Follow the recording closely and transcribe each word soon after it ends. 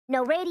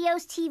No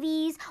radios,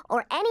 TVs,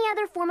 or any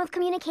other form of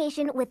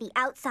communication with the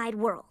outside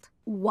world.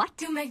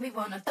 What? You make me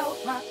wanna throw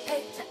my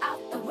picture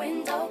out the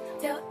window.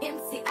 Tell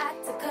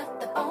MCI to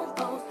cut the phone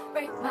poles.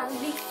 Break my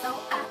lease so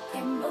I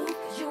can move.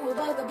 'Cause you a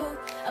bugaboo,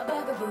 a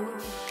bugaboo.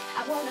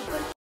 I wanna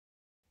put.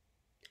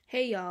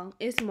 Hey y'all,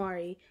 it's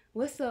Mari.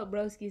 What's up,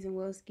 broskies and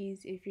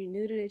woskies? If you're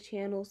new to the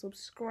channel,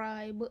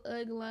 subscribe,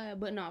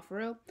 but not for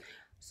real.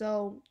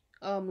 So,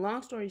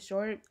 long story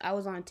short, I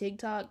was on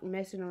TikTok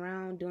messing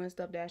around, doing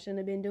stuff that I shouldn't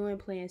have been doing,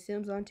 playing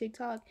Sims on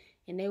TikTok,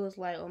 and they was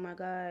like, oh my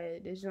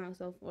god, this junk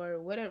stuff, or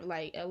whatever,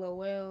 like,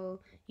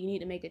 LOL, you need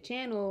to make a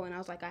channel. And I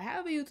was like, I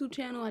have a YouTube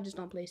channel, I just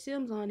don't play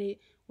Sims on it.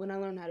 When I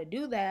learn how to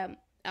do that,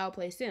 I'll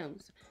play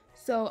Sims.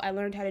 So I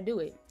learned how to do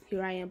it.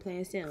 Here I am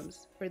playing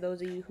Sims. For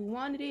those of you who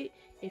wanted it,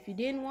 if you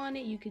didn't want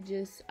it, you could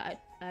just, I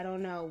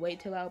don't know, wait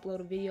till I upload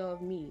a video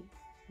of me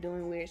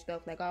doing weird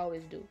stuff like I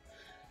always do.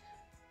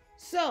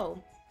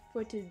 So,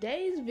 for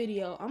today's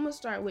video, I'm gonna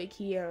start with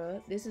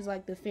Kiera. This is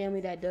like the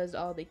family that does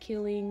all the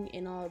killing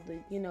and all the,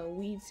 you know,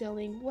 weed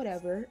selling,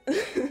 whatever.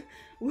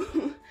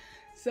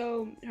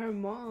 So, her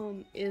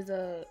mom is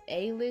a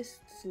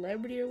A-list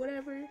celebrity or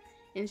whatever,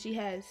 and she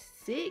has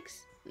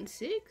six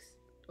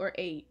or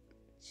eight.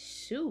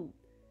 Shoot.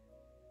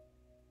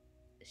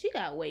 She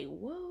got, wait,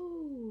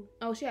 whoa.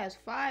 Oh, she has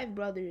 5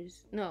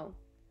 brothers. No.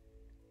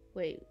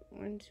 Wait,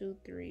 1, 2,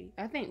 3.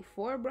 I think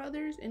 4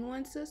 brothers and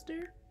 1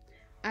 sister.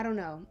 I don't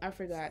know. I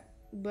forgot.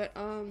 But,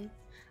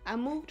 I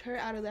moved her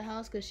out of the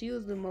house because she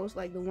was the most,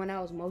 like, the one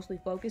I was mostly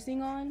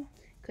focusing on.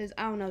 Because,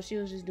 I don't know, she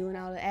was just doing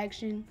all the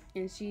action.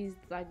 And she's,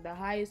 like, the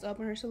highest up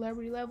in her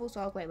celebrity level.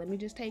 So I was like, let me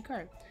just take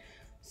her.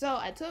 So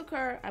I took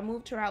her. I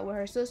moved her out with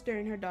her sister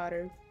and her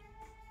daughter.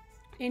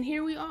 And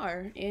here we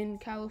are in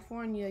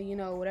California, you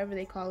know, whatever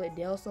they call it,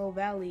 Del Sol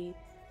Valley,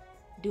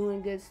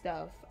 doing good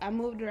stuff. I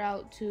moved her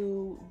out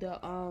to the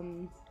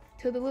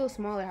little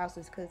smaller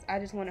houses because I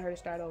just wanted her to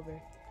start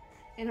over.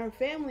 And her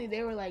family,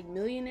 they were like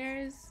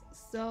millionaires,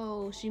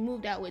 so she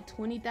moved out with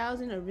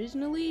 $20,000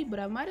 originally, but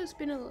I might have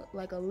spent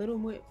like a little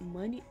more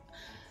money.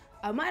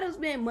 I might have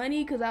spent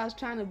money because I was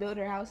trying to build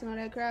her house and all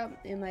that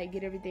crap and like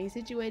get everything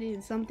situated,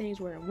 and some things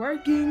weren't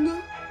working.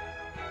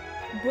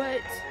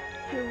 But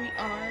here we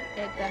are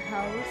at the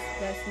house.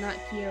 That's not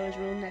Kiera's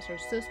room, that's her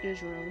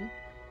sister's room.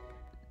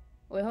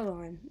 Wait, hold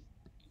on.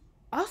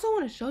 I also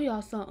want to show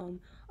y'all something.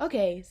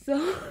 Okay,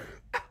 so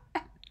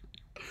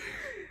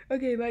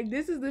okay, like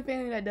this is the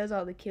family that does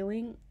all the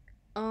killing.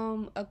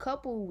 A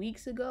couple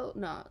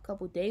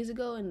days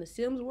ago in the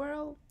Sims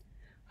world,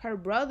 her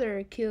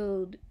brother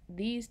killed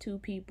these 2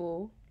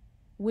 people,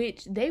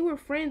 which they were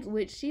friends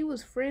with. She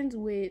was friends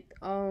with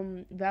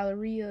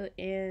Valeria,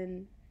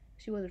 and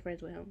she wasn't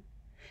friends with him.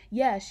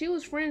 Yeah, she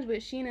was friends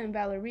with Sheena and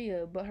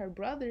Valeria, but her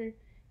brother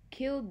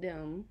killed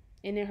them,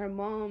 and then her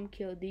mom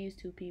killed these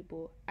 2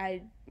 people.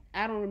 I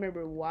don't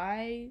remember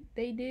why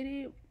they did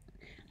it.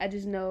 I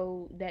just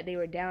know that they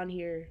were down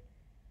here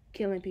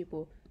killing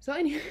people. So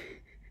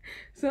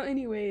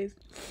anyways,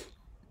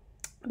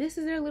 this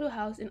is their little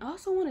house. And I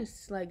also want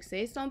to like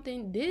say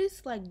something.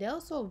 This like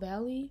Del Sol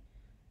Valley,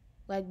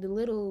 like the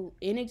little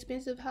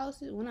inexpensive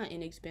houses. Well, not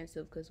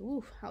inexpensive, because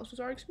houses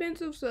are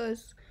expensive,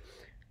 sus.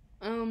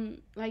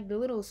 Like the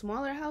little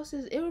smaller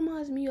houses, it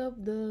reminds me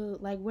of the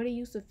like where they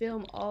used to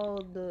film all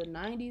the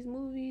 90s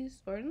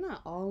movies, or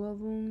not all of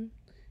them,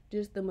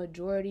 just the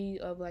majority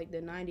of like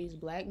the 90s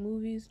black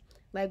movies,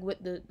 like with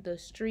the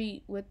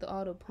street with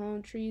all the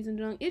palm trees and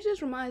junk. It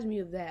just reminds me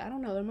of that. I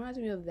don't know, it reminds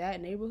me of that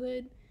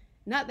neighborhood.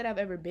 Not that I've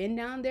ever been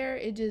down there.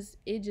 It just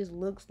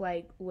looks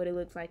like what it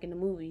looks like in the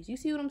movies. You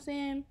see what I'm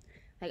saying?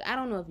 Like, I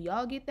don't know if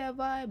y'all get that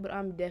vibe, but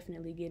I'm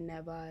definitely getting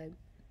that vibe.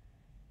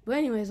 But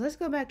anyways, let's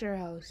go back to our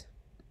house.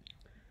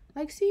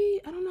 Like, see,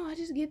 I don't know, I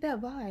just get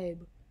that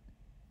vibe.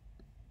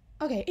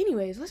 Okay,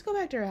 anyways, let's go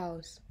back to our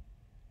house.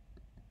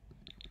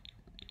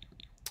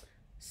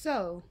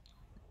 So,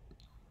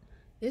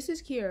 this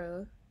is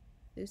Kiera.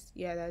 That's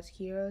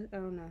Kiera. I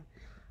don't know.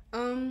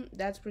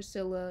 That's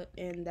Priscilla,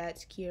 and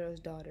that's Kiera's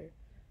daughter.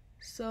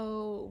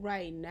 So,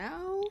 right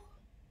now,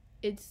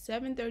 it's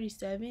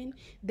 7:37.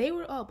 They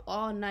were up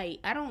all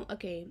night.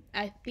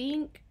 I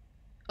think...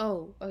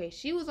 Oh, okay,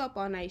 she was up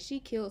all night. She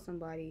killed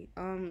somebody.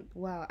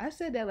 Wow, I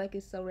said that like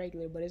it's so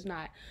regular, but it's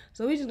not.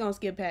 So we just gonna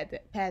skip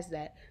past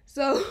that.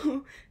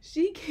 So,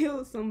 she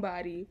killed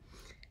somebody.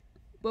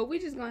 But we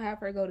just gonna have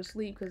her go to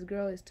sleep because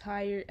girl is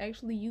tired.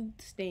 Actually, you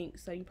stink,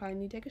 so you probably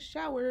need to take a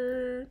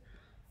shower.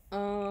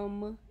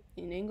 And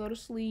then go to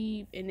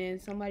sleep. And then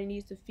somebody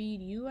needs to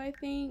feed you, I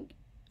think.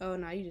 Oh,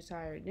 no, you just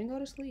tired. Then go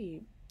to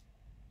sleep.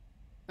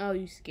 Oh,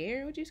 you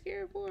scared? What you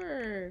scared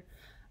for?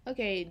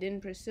 Okay, then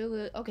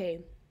Priscilla. Okay.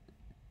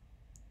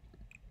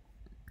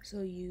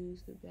 So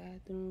use the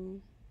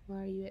bathroom.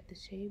 Why are you at the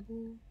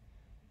table?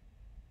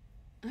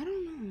 I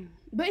don't know.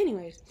 But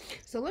anyways,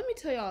 so let me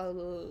tell y'all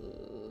a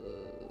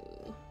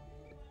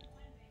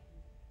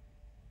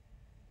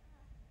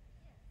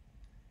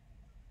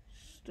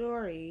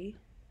story.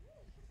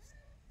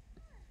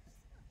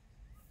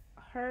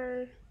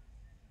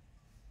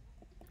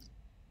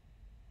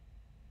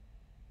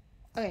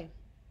 Okay.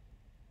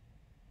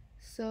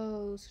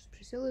 So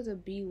Priscilla's a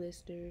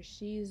B-lister.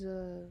 She's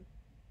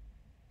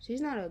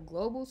not a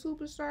global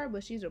superstar,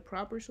 but she's a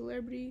proper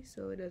celebrity,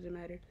 so it doesn't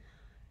matter.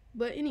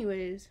 But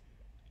anyways,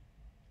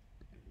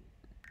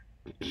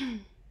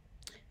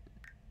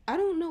 I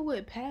don't know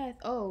what path.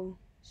 Oh,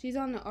 she's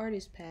on the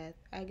artist path,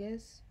 I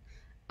guess.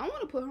 I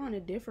want to put her on a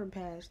different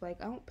path.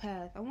 Like, I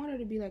want her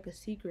to be like a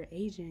secret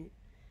agent.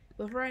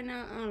 But for right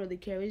now, I don't really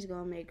care. We're just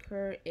gonna make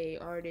her a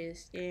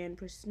artist,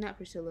 and not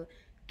Priscilla.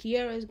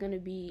 Kiara is gonna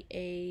be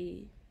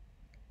a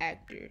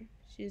actor.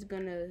 She's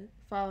gonna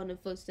follow in the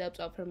footsteps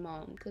of her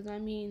mom. Cause I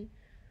mean,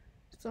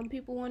 some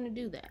people want to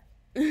do that.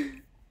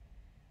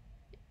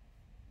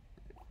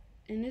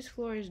 And this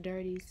floor is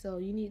dirty, so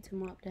you need to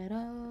mop that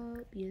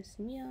up. Yes,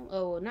 ma'am.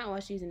 Oh, well, not while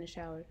she's in the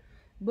shower.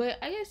 But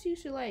I guess you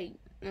should, like,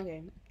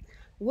 okay.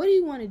 What do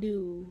you want to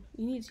do?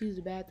 You need to use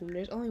the bathroom.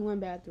 There's only one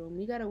bathroom.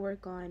 We got to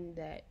work on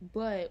that.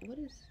 But what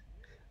is...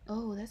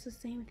 Oh, that's the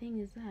same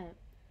thing as that.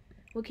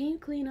 Well, can you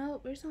clean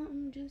up or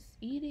something? Just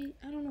eat it.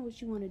 I don't know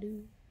what you want to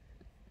do.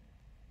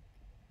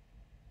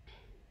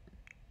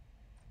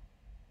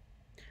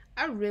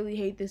 I really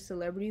hate this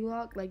celebrity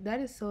lock. Like, that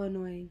is so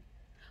annoying.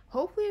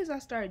 Hopefully, as I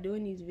start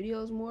doing these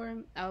videos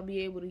more, I'll be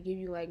able to give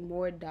you, like,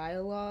 more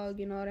dialogue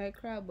and all that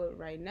crap. But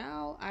right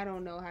now, I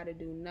don't know how to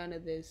do none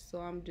of this. So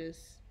I'm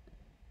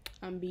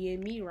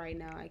being me right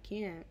now. I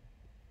can't.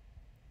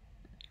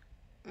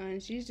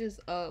 And she's just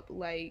up,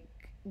 like,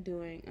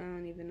 doing, I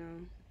don't even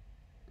know.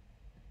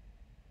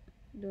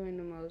 Doing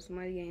the most.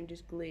 My game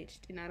just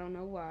glitched, and I don't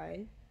know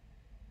why.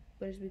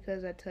 But it's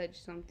because I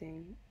touched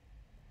something.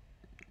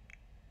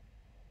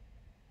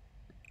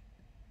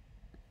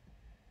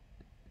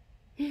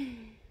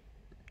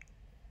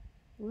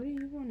 What do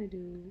you want to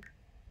do?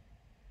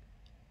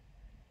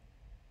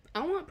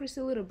 I want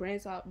Priscilla to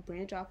branch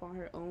off on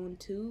her own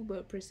too,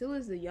 but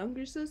Priscilla's the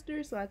younger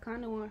sister, so I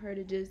kind of want her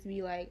to just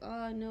be like,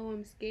 oh no,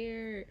 I'm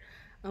scared,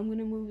 I'm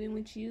gonna move in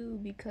with you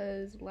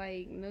because,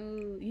 like,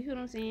 no, you feel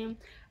what I'm saying?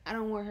 I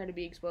don't want her to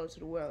be exposed to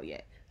the world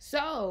yet,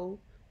 so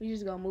we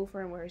just gonna move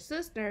her in with her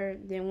sister.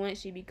 Then once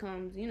she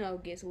becomes, you know,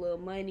 gets a little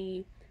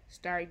money,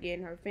 start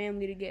getting her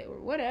family together or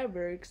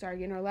whatever, start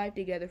getting her life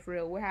together for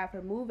real, we'll have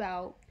her move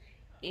out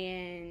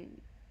and,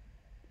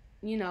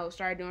 you know,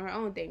 start doing her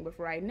own thing. But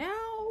for right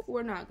now,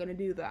 we're not gonna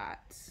do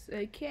that,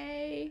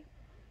 okay?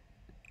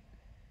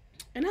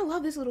 And I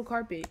love this little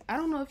carpet. I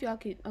don't know if y'all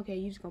could. Okay,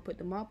 you just gonna put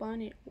the mop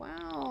on it.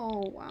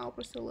 Wow,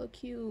 Priscilla,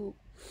 cute.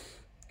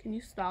 Can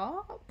you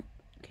stop?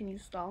 Can you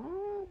stop?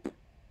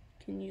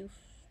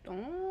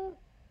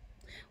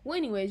 Well,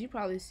 anyways, you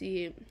probably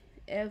see it.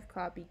 F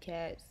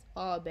copycats,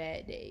 all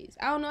bad days.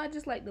 I don't know, I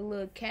just like the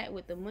little cat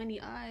with the money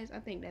eyes. I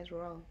think that's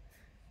wrong.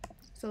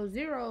 So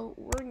 0,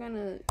 we're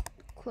gonna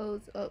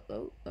close up.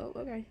 Oh,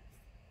 okay.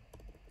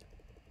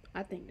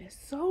 I think that's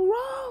so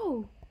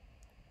wrong.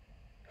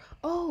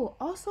 Oh,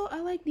 also I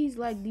like these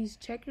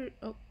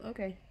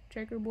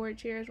checkerboard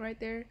chairs right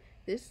there.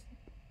 This,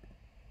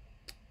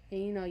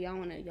 and you know, y'all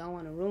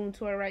want a room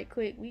tour right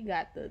quick. We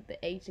got the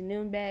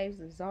H&M bags,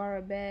 the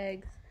Zara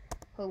bags.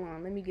 Hold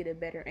on, let me get a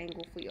better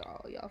angle for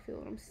y'all. Y'all feel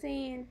what I'm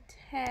saying?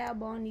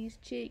 Tab on these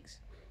chicks.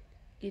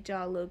 Get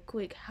y'all a little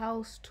quick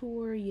house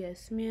tour.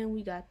 Yes, man.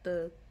 We got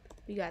the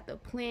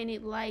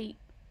planet light.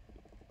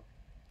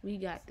 We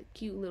got the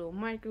cute little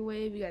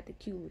microwave. We got the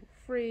cute little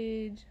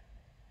fridge.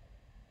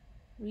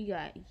 We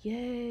got,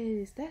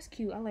 yes, that's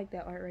cute. I like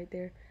that art right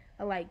there.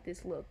 I like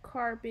this little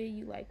carpet.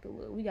 You like the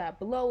little, we got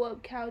blow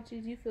up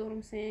couches. You feel what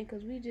I'm saying?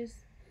 Cause we just,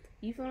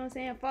 you feel what I'm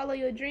saying? Follow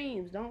your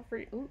dreams. Don't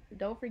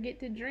forget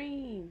to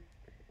dream.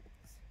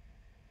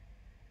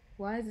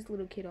 Why is this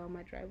little kid on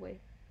my driveway?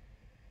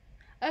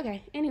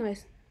 Okay,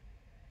 anyways.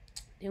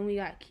 Then we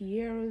got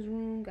Kiara's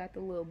room. Got the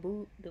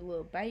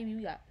little baby.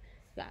 We got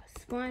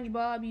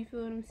SpongeBob. You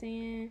feel what I'm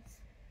saying?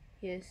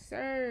 Yes,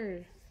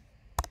 sir.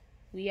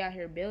 We out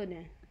here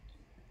building.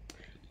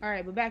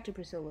 Alright, but back to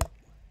Priscilla.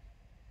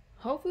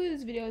 Hopefully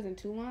this video isn't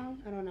too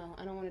long. I don't know.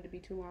 I don't want it to be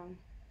too long.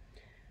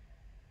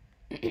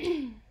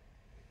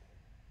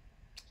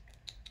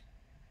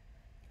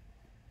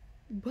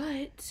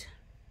 But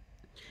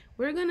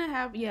we're gonna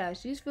have, yeah,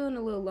 she's feeling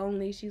a little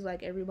lonely. She's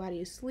like, everybody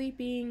is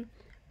sleeping.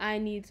 I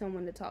need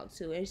someone to talk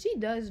to. And she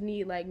does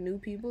need, like, new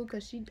people,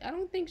 because I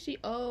don't think she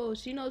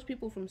knows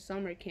people from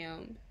summer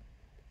camp.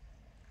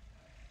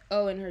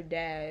 Oh, and her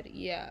dad,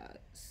 yeah.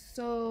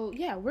 So,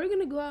 yeah, we're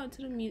gonna go out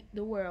into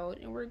the world,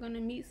 and we're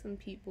gonna meet some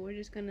people. We're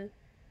just gonna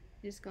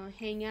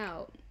hang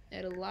out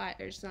at a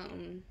lot or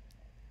something.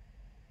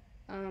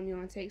 You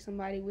wanna take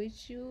somebody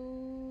with you?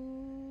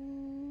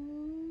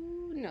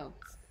 No.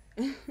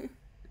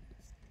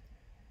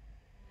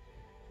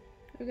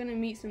 We're gonna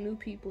meet some new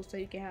people so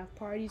you can have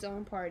parties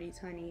on parties,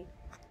 honey.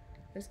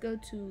 Let's go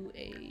to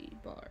a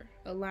bar,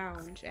 a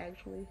lounge,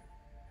 actually.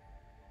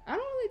 I don't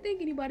really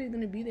think anybody's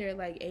gonna be there at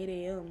like 8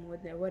 a.m.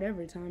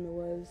 whatever time it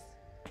was.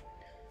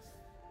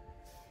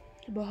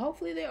 But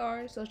hopefully they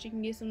are, so she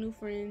can get some new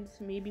friends.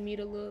 Maybe meet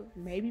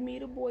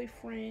a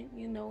boyfriend,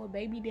 you know, a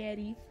baby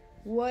daddy,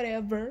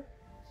 whatever.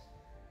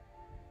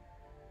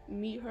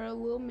 Meet her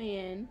little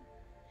man.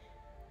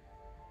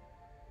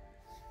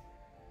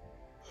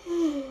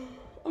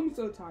 I'm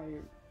so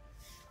tired.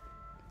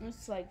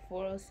 It's like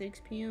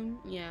 4:06 p.m.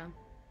 Yeah.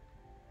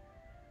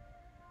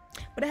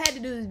 But I had to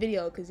do this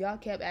video because y'all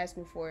kept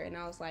asking for it, and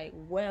I was like,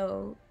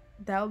 well,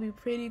 that would be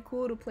pretty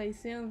cool to play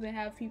Sims and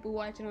have people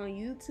watching on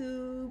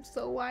YouTube,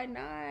 so why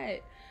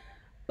not?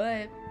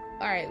 But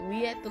alright,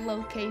 we at the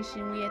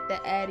location, we at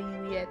the Addy,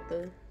 we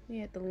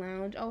at the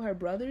lounge. Oh, her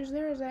brother's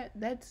there? Is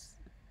that's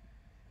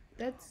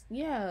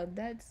yeah,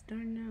 that's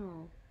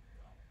Darnell.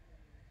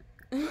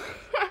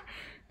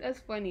 That's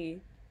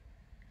funny.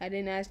 I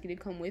didn't ask you to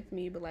come with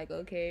me, but like,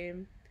 okay,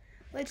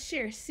 let's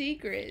share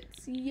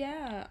secrets.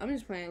 Yeah, I'm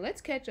just playing.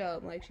 Let's catch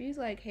up. Like, she's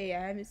like, hey,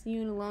 I haven't seen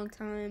you in a long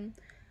time.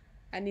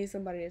 I need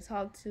somebody to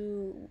talk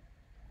to,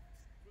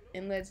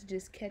 and let's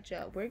just catch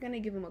up. We're gonna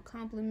give him a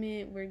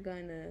compliment. We're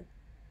gonna,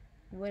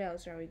 what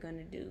else are we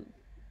gonna do?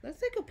 Let's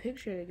take a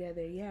picture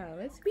together. Yeah,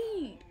 let's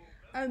be.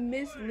 I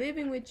miss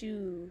living with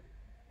you.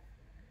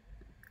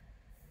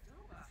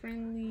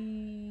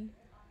 Friendly.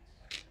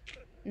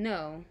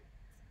 No.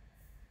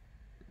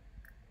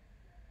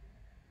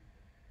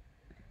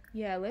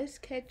 Yeah, let's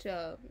catch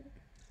up.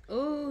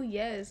 Oh,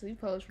 yes, we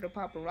posed for the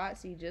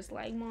paparazzi just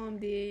like Mom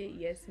did.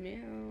 Yes,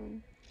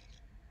 ma'am.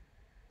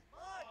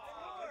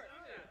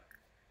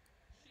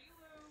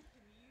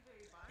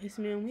 Yes,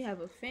 ma'am, we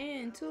have a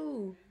fan,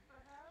 too.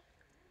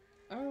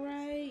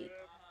 Alright,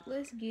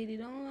 let's get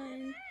it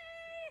on.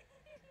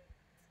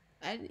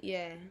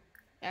 Yeah,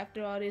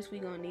 after all this, we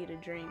gonna need a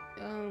drink.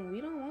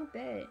 We don't want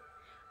that.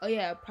 Oh,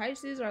 yeah,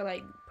 prices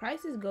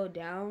go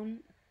down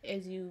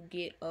as you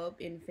get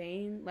up in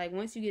fame. Like,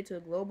 once you get to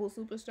a global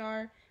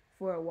superstar,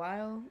 for a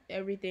while,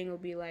 everything will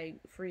be, like,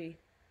 free.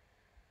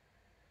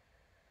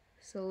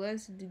 So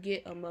let's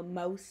get a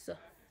mimosa.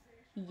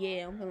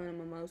 Yeah, I'm feeling a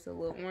mimosa. A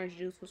little orange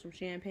juice with some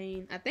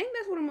champagne. I think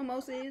that's what a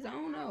mimosa is. I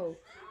don't know.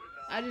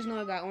 I just know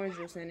it got orange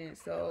juice in it.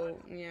 So,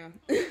 yeah.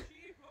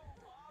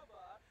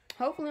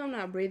 Hopefully I'm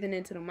not breathing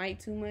into the mic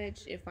too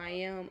much. If I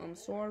am, I'm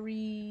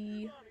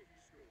sorry.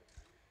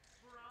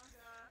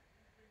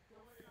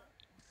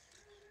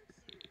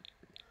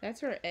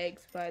 That's her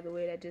ex, by the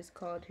way, that just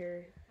called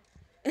her.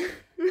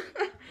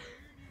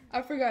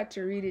 I forgot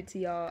to read it to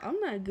y'all. I'm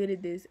not good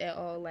at this at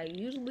all. Like,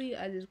 usually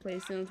I just play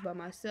Sims by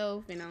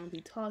myself and I don't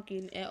be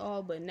talking at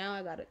all. But now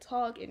I gotta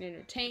talk and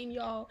entertain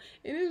y'all.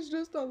 And it's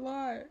just a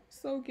lot.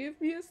 So give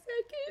me a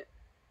second,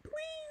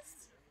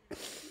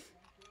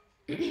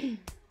 please.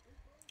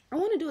 I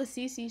want to do a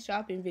CC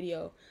shopping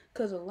video.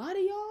 Because a lot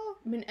of y'all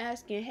been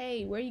asking,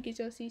 hey, where you get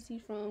your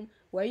CC from?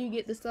 Where you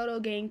get the Soto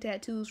Gang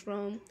tattoos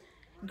from?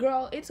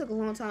 Girl, it took a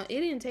long time. It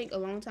didn't take a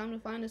long time to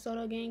find the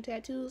Soto Gang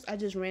tattoos. I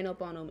just ran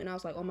up on them and I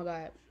was like, oh my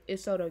god,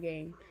 it's Soto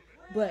Gang.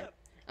 But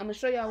I'm going to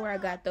show y'all where I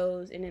got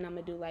those, and then I'm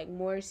going to do like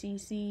more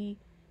CC.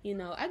 You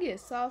know, I get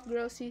soft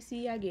girl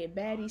CC, I get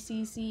baddie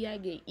CC, I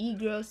get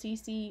e-girl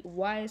CC.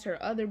 Why is her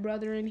other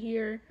brother in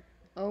here?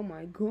 Oh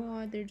my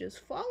god, they're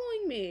just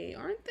following me,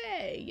 aren't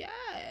they?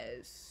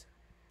 Yes.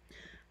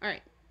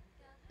 Alright.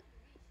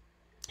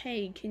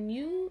 Hey,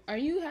 are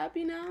you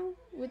happy now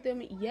with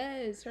them?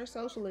 Yes, her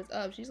social is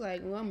up. She's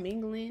like, well, I'm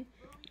mingling.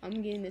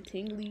 I'm getting the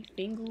tingly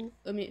fingle.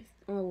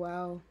 Oh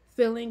wow.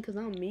 Feeling because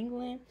I'm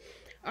mingling.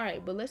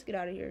 Alright, but let's get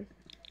out of here.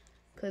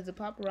 Because the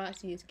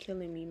paparazzi is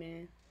killing me,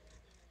 man.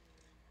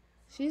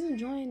 She's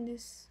enjoying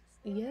this.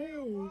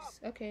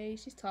 Yes. Okay,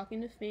 she's talking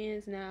to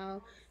fans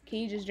now. Can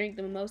you just drink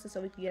the mimosa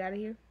so we can get out of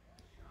here?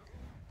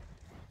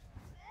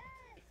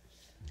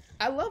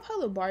 I love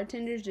how the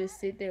bartenders just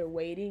sit there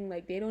waiting.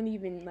 Like, they don't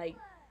even, like,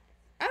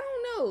 I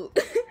don't know.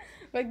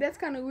 Like, that's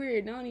kind of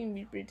weird. They don't even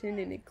be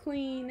pretending to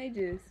clean. They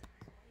just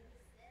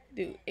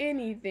do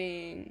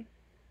anything.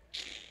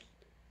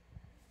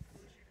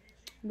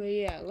 But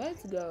yeah,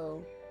 let's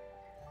go.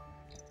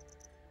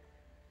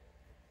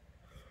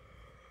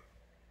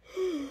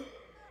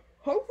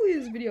 Hopefully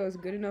this video is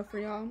good enough for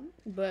y'all.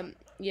 But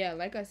yeah,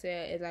 like I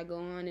said, as I go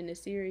on in the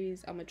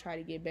series, I'm going to try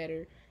to get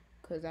better.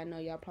 Because I know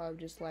y'all probably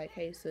just like,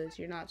 hey sis,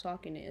 you're not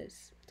talking to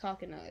us.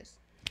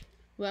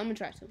 Well, I'm going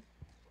to try to.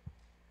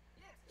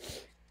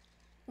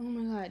 Oh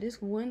my god, this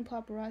one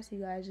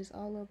paparazzi guy is just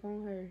all up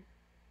on her.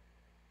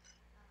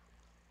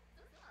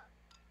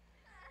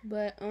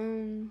 But,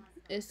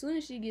 as soon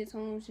as she gets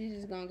home, she's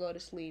just gonna go to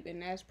sleep.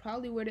 And that's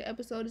probably where the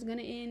episode is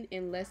gonna end,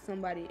 unless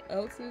somebody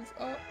else is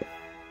up.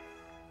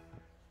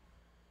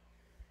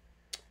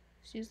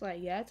 She's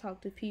like, yeah, I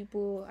talk to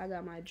people. I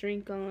got my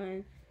drink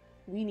on.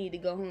 We need to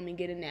go home and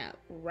get a nap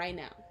right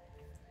now.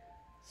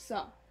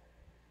 So.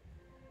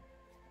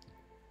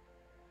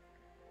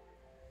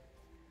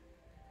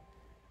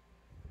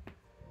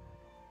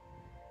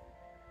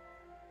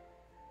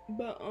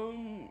 But,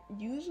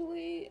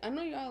 usually, I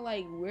know y'all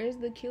like, where's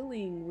the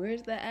killing?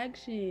 Where's the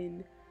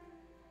action?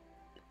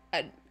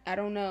 I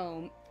don't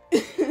know.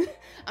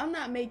 I'm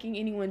not making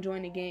anyone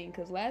join the game,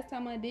 because last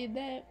time I did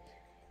that,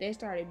 they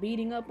started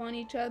beating up on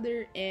each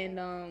other, and,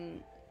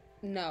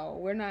 no,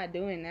 we're not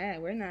doing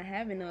that. We're not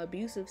having no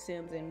abusive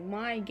Sims in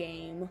my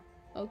game,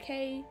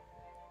 okay?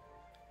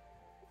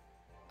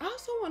 I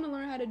also want to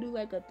learn how to do,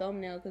 like, a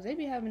thumbnail, because they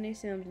be having their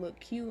Sims look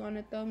cute on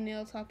the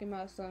thumbnail, talking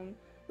about some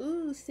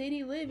Ooh,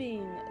 city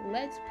living.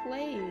 Let's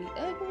play.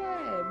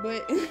 Okay,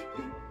 but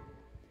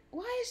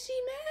why is she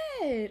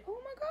mad?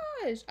 Oh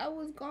my gosh, I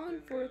was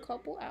gone for a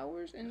couple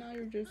hours and now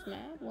you're just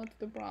mad? What's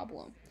the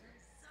problem?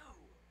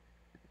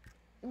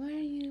 Why are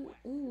you?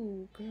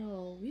 Ooh,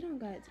 girl, we don't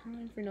got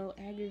time for no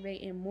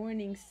aggravating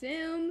morning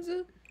Sims.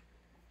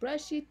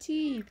 Brush your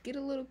teeth. Get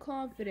a little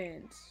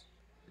confidence.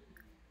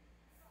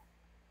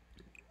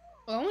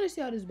 Oh, I want to see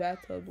how this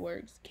bathtub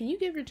works. Can you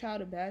give your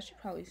child a bath? She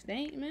probably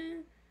stink,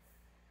 man.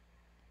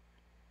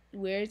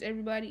 Where's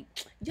everybody?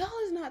 Y'all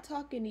is not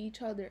talking to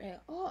each other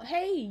at all.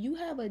 Hey, you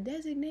have a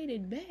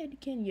designated bed.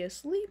 Can you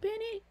sleep in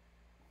it?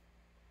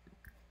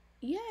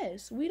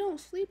 Yes, we don't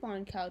sleep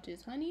on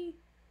couches, honey.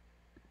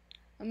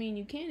 I mean,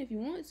 you can if you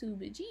want to,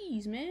 but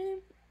geez,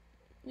 man.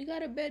 We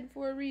got a bed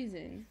for a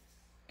reason.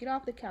 Get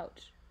off the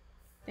couch.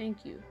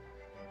 Thank you.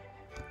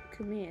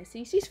 Come in.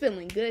 See, she's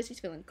feeling good. She's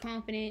feeling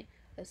confident.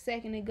 A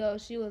second ago,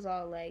 she was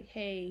all like,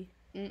 hey,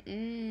 I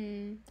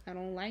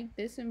don't like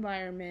this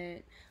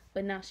environment.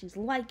 But now she's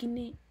liking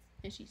it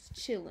and she's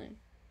chilling.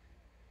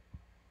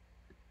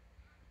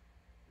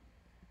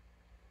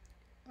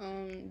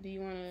 Do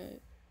you wanna,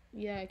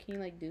 yeah, can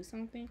you like do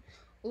something?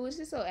 Oh, it's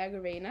just so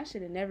aggravating. I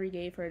should have never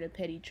gave her the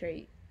petty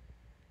trait.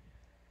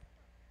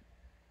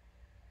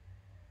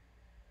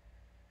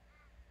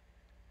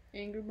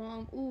 Anger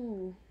bomb.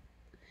 Ooh.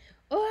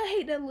 Oh, I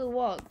hate that little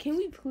walk. Can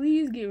we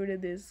please get rid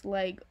of this?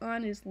 Like,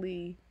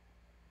 honestly.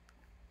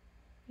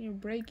 You're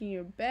breaking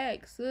your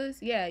back,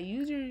 sis. Yeah,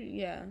 use your,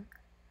 yeah.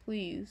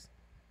 Please.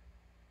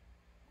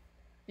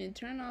 And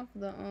turn off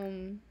the,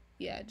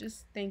 yeah,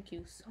 just thank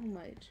you so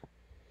much.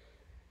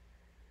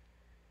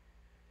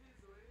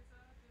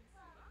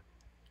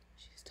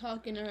 She's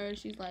talking to her.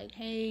 She's like,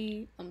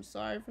 hey, I'm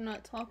sorry for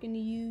not talking to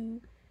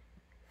you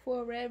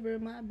forever,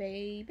 my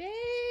baby.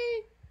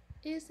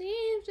 It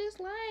seems just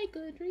like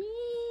a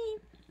dream.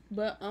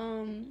 But,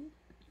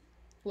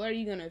 what are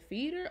you gonna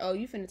feed her? Oh,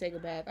 you finna take a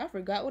bath. I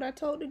forgot what I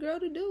told the girl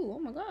to do. Oh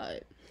my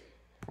god.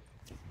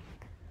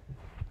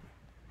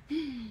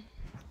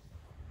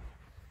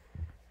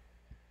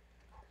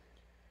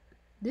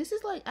 This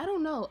is like, I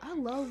don't know. I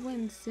love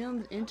when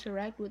Sims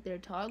interact with their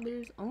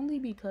toddlers only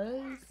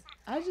because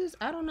I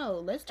don't know.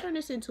 Let's turn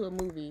this into a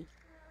movie.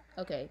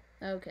 Okay,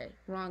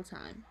 wrong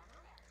time.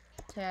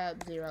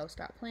 Tab 0,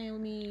 stop playing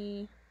with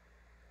me.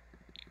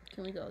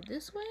 Can we go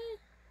this way?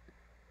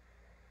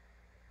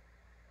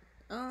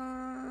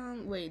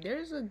 Wait,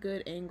 there's a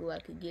good angle I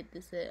could get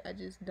this at. I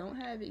just don't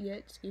have it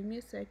yet. Just give me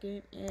a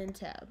second. And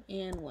tab.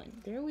 And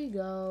 1. There we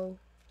go.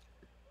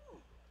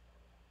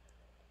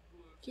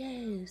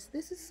 Yes,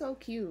 this is so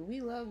cute. We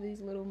love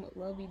these little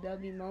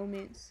lovey-dovey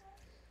moments.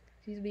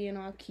 She's being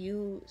all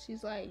cute.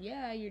 She's like,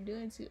 yeah, you're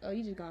doing too. Oh,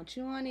 you just gonna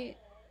chew on it?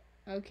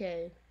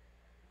 Okay.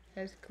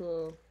 That's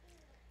cool.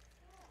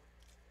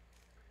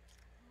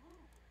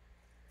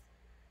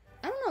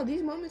 I don't know.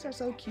 These moments are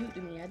so cute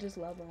to me. I just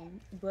love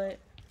them. But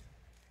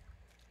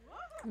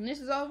when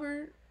this is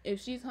over, if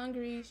she's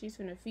hungry, she's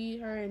gonna feed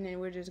her, and then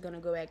we're just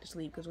gonna go back to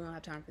sleep because we don't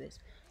have time for this.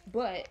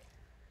 But,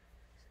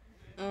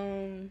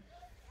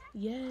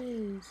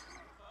 yes.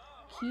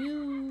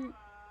 Cute.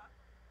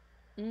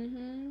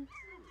 And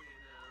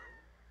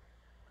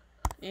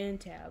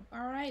tab.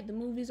 Alright, the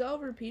movie's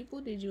over, people.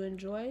 Did you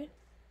enjoy?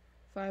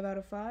 5 out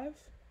of 5?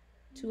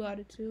 2 out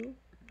of 2?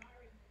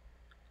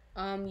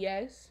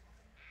 Yes.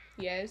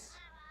 Yes.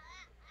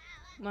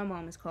 My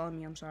mom is calling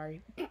me, I'm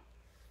sorry.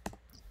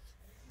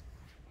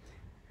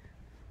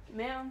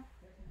 Ma'am?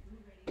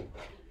 Stir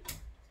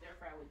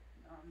fry with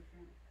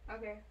shrimp.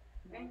 Okay.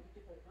 Thank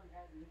you.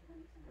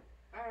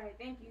 Alright,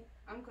 thank you.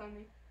 I'm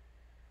coming.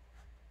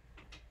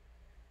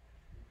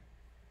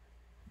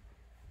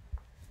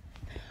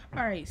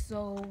 Alright,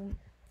 so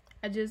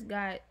I just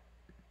got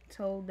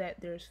told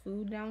that there's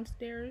food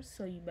downstairs,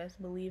 so you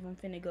best believe I'm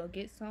finna go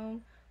get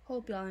some.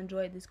 Hope y'all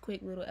enjoyed this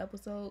quick little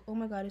episode. Oh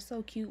my god, it's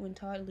so cute when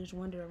toddlers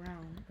wander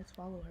around. Let's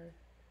follow her.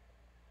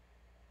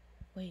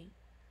 Wait,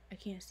 I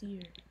can't see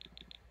her.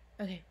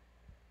 Okay.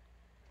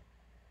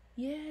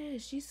 Yeah,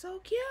 she's so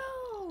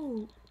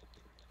cute.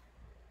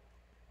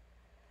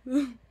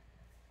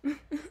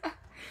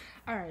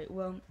 Alright,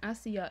 well, I'll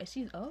see y'all. Is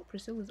she up?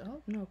 Priscilla's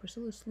up? No,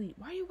 Priscilla's asleep.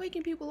 Why are you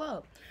waking people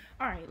up?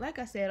 Alright, like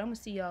I said, I'm gonna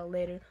see y'all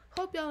later.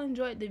 Hope y'all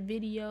enjoyed the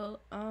video.